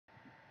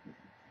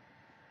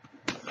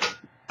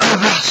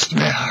last,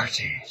 my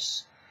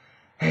hearties.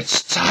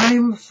 It's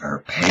time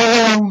for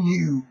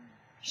PalaeoNews.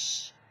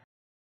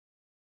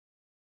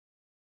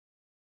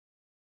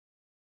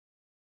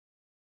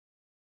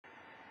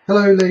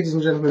 Hello ladies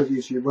and gentlemen of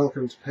YouTube,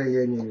 welcome to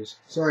PalaeoNews.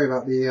 Sorry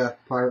about the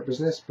pirate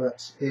business,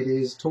 but it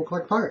is Talk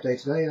Like Pirate Day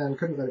today and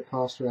couldn't let it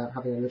pass without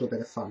having a little bit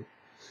of fun.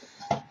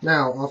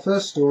 Now, our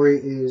first story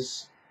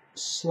is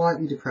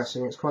slightly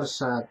depressing. It's quite a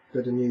sad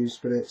bit of news,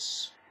 but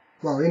it's,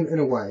 well, in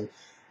a way.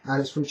 And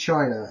it's from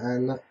China,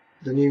 and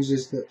the news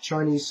is that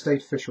Chinese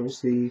state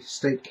officials, the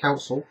State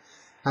Council,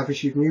 have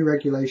issued new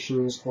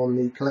regulations on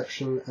the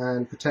collection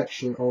and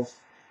protection of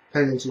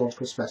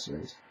paleontological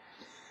specimens,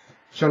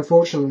 which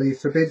unfortunately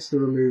forbids the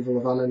removal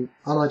of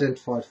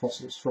unidentified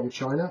fossils from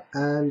China,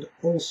 and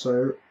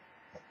also,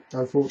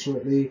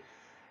 unfortunately,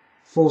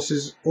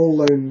 forces all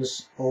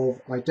loans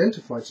of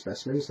identified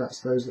specimens,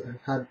 that's those that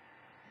have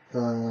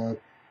had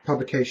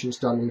publications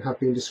done and have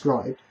been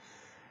described,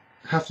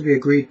 have to be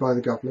agreed by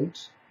the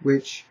government,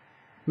 which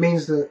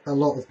means that a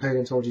lot of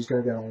paleontology is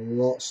going to get a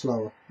lot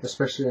slower,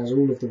 especially as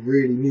all of the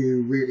really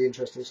new, really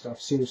interesting stuff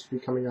seems to be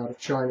coming out of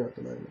China at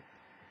the moment.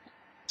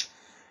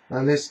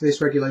 And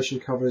this regulation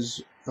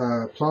covers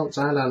plants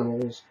and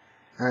animals,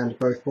 and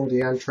both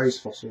body and trace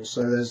fossils.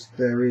 So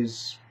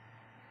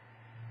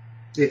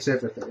it's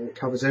everything. It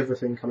covers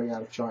everything coming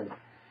out of China.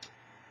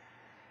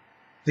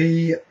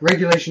 The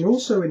regulation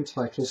also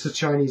entitles the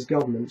Chinese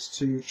government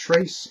to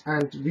trace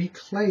and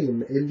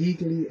reclaim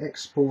illegally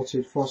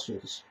exported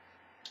fossils,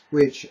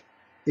 which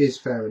is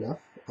fair enough.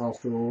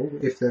 After all,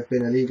 if they've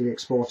been illegally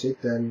exported,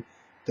 then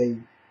they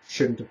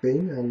shouldn't have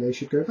been, and they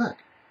should go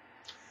back.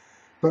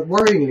 But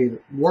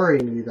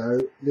worryingly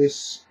though,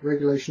 this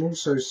regulation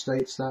also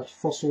states that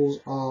fossils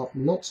are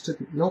not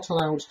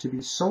allowed to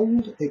be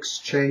sold,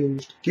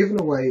 exchanged, given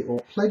away, or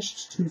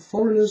pledged to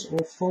foreigners or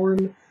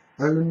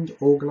foreign-owned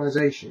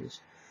organisations,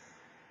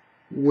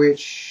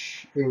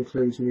 which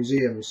includes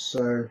museums.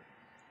 So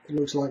it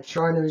looks like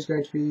China is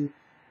going to be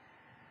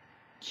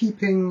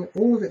keeping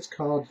all of its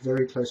cards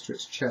very close to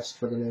its chest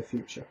for the near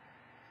future.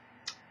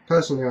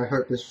 Personally, I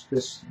hope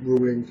this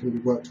ruling can be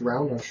worked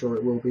around. I'm sure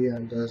it will be,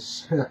 and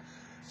as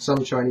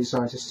some Chinese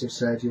scientists have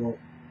said, your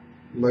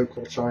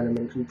local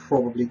Chinaman can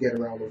probably get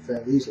around them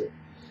fairly easily.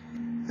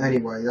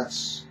 Anyway,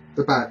 that's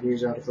the bad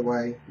news out of the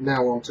way.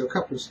 Now on to a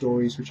couple of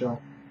stories which are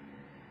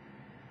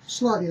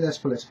slightly less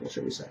political,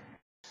 shall we say.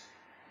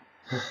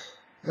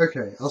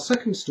 Okay, our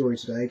second story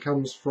today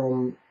comes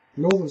from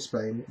northern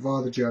Spain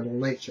via the journal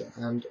Nature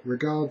and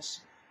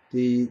regards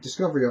the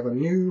discovery of a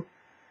new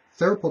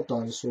theropod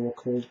dinosaur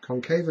called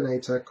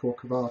Concavenator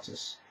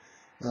corcubatus.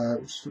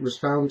 Which was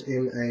found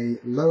in a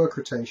lower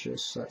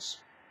Cretaceous, that's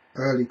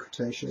early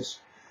Cretaceous,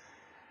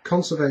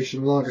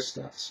 conservation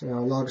Lagerstätte.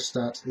 Now,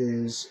 Lagerstätte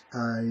is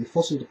a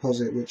fossil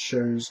deposit which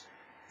shows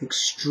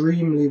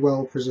extremely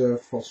well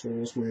preserved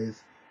fossils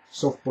with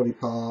soft body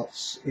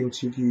parts,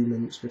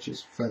 integument, which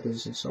is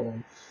feathers and so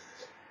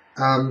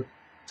on.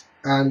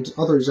 And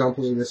other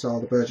examples of this are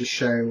the Burgess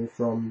Shale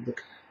from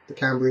the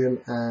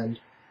Cambrian and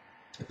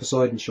the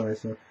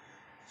Poseidonschiefer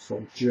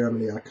from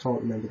Germany. I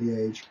can't remember the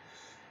age.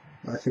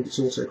 I think it's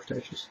also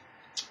Cretaceous.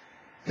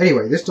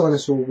 Anyway, this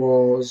dinosaur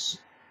was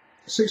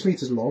 6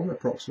 meters long,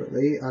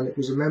 approximately, and it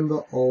was a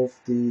member of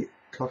the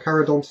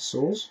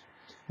Carcharodontosaurs,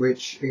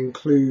 which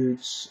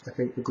includes, I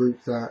think, the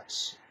group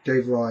that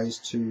gave rise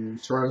to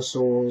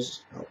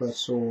tyrannosaurs,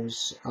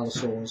 albertosaurs,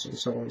 allosaurs, and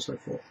so on and so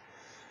forth.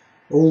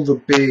 All the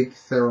big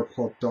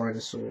theropod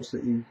dinosaurs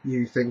that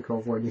you think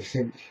of when you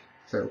think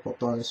theropod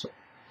dinosaur.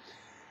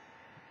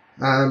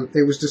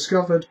 It was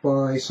discovered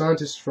by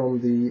scientists from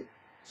the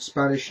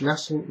Spanish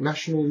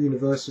National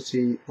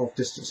University of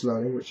Distance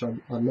Learning, which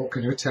I'm not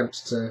going to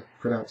attempt to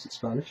pronounce in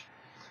Spanish,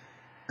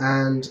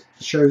 and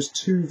shows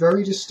two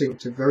very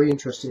distinctive, very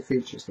interesting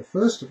features. The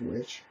first of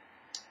which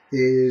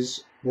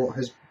is what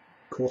has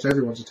caught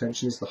everyone's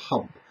attention, is the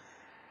hump,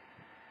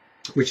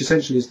 which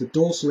essentially is the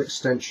dorsal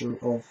extension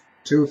of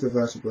two of the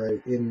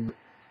vertebrae in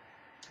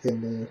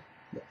the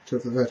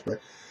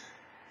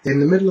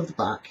middle of the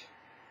back,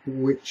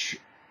 which,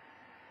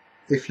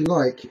 if you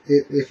like,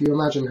 if you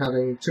imagine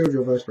having two of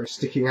your vertebrae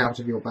sticking out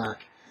of your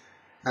back,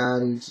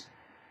 and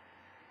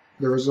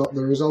the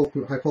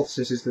resultant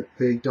hypothesis is that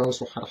the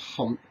dinosaur had a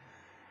hump,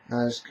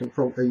 as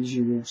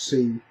you will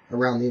see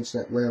around the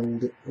internet where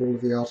all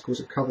of the articles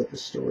have covered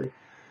this story.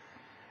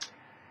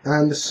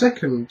 And the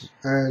second,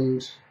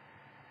 and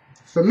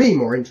for me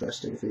more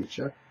interesting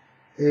feature,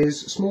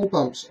 is small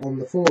bumps on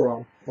the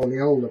forearm, on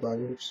the ulnar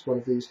bone, which is one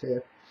of these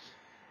here,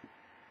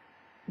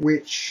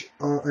 which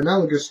are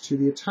analogous to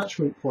the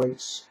attachment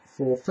points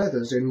for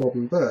feathers in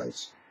modern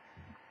birds.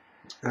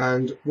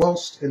 And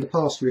whilst in the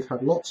past we've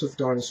had lots of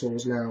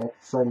dinosaurs now,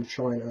 from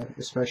China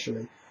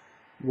especially,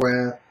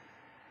 where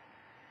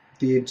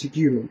the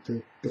integument,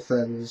 the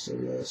feathers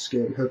and the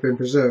skin, have been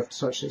preserved to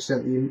such an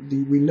extent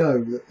that we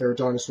know that there are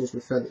dinosaurs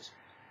with feathers.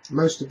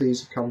 Most of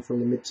these have come from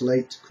the mid to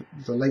late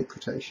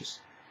Cretaceous,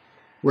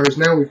 whereas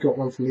now we've got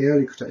one from the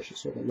early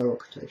Cretaceous, or the lower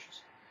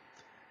Cretaceous.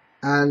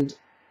 And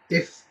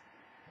if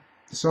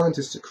the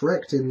scientists are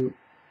correct in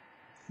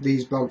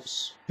these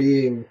bumps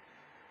being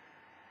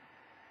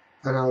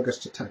analogous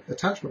to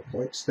attachment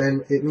points,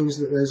 then it means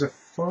that there's a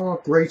far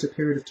greater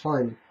period of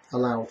time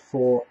allowed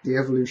for the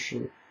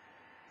evolution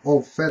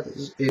of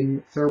feathers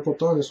in theropod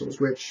dinosaurs,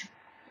 which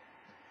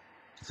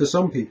for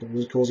some people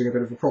was causing a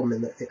bit of a problem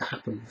in that it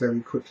happened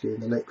very quickly in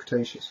the late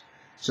Cretaceous.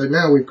 So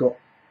now we've got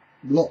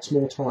lots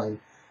more time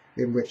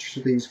in which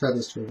these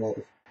feathers to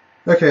evolve.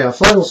 Okay, our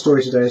final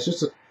story today is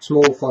just a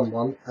small fun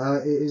one.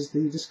 It is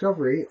the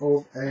discovery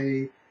of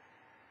a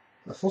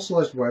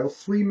fossilised whale,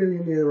 3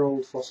 million year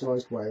old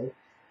fossilised whale,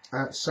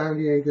 at San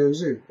Diego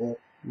Zoo, or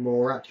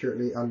more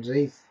accurately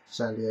underneath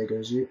San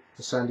Diego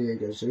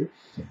Zoo,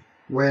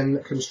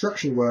 when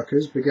construction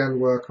workers began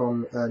work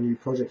on a new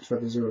project for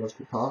the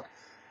zoological park.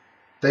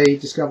 They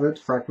discovered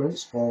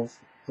fragments of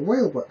a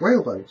whale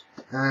bones,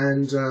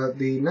 and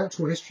the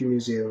Natural History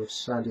Museum of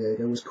San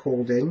Diego was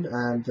called in,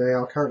 and they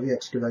are currently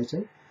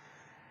excavating.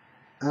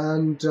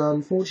 And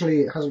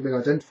unfortunately it hasn't been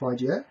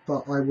identified yet,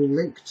 but I will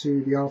link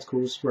to the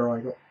articles where I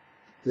got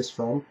this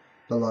from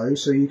below,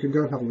 so you can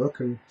go and have a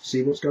look and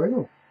see what's going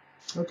on.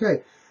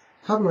 Okay,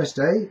 have a nice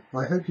day.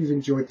 I hope you've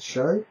enjoyed the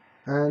show,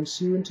 and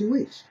see you in 2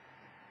 weeks.